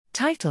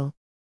Title: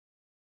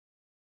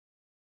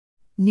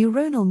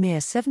 Neuronal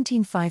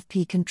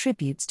miR-17-5p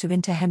contributes to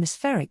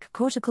interhemispheric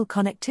cortical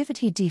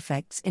connectivity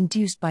defects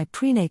induced by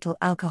prenatal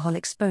alcohol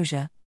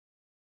exposure.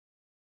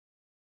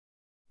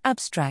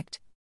 Abstract: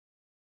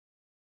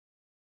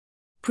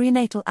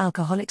 Prenatal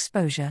alcohol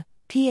exposure,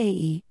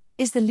 PAE,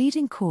 is the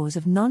leading cause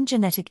of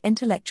non-genetic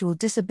intellectual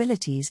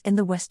disabilities in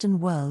the Western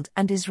world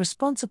and is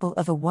responsible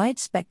for a wide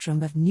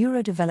spectrum of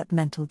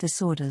neurodevelopmental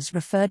disorders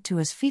referred to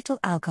as fetal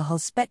alcohol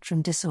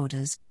spectrum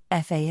disorders,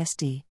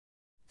 FASD.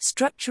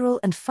 Structural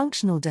and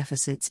functional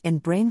deficits in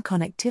brain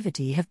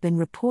connectivity have been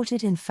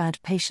reported in FAD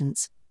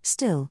patients.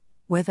 Still,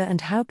 whether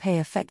and how PAE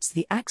affects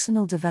the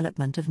axonal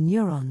development of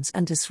neurons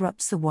and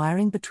disrupts the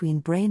wiring between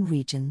brain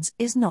regions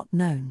is not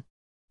known.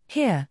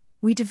 Here,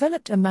 we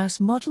developed a mouse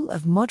model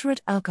of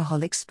moderate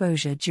alcohol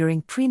exposure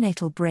during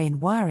prenatal brain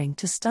wiring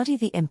to study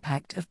the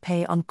impact of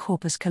PAE on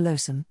corpus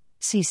callosum,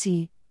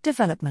 CC,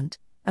 development,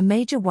 a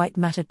major white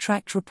matter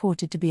tract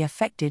reported to be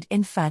affected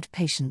in FAD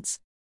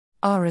patients.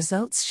 Our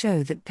results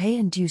show that PAE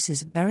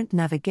induces aberrant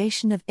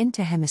navigation of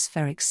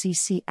interhemispheric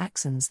CC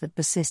axons that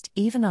persist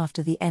even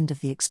after the end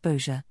of the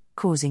exposure,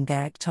 causing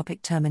their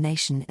ectopic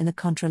termination in the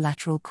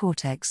contralateral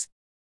cortex.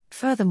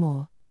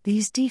 Furthermore,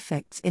 these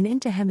defects in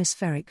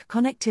interhemispheric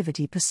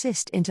connectivity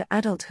persist into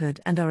adulthood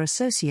and are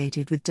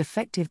associated with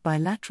defective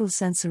bilateral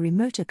sensory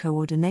motor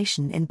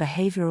coordination in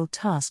behavioral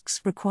tasks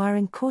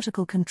requiring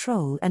cortical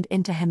control and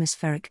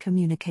interhemispheric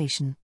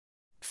communication.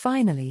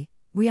 Finally,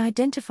 we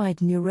identified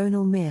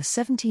neuronal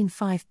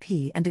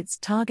miR-17-5p and its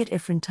target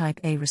ifrin type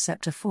A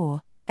receptor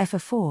 4,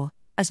 EphA4,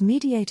 as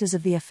mediators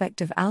of the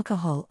effect of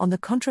alcohol on the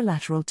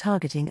contralateral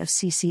targeting of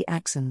CC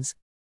axons.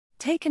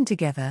 Taken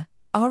together,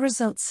 our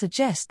results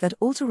suggest that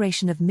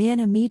alteration of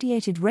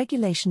miR-mediated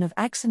regulation of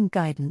axon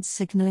guidance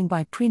signaling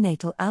by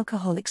prenatal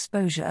alcohol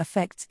exposure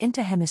affects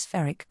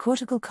interhemispheric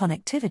cortical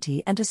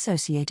connectivity and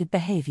associated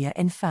behavior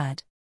in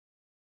FAD.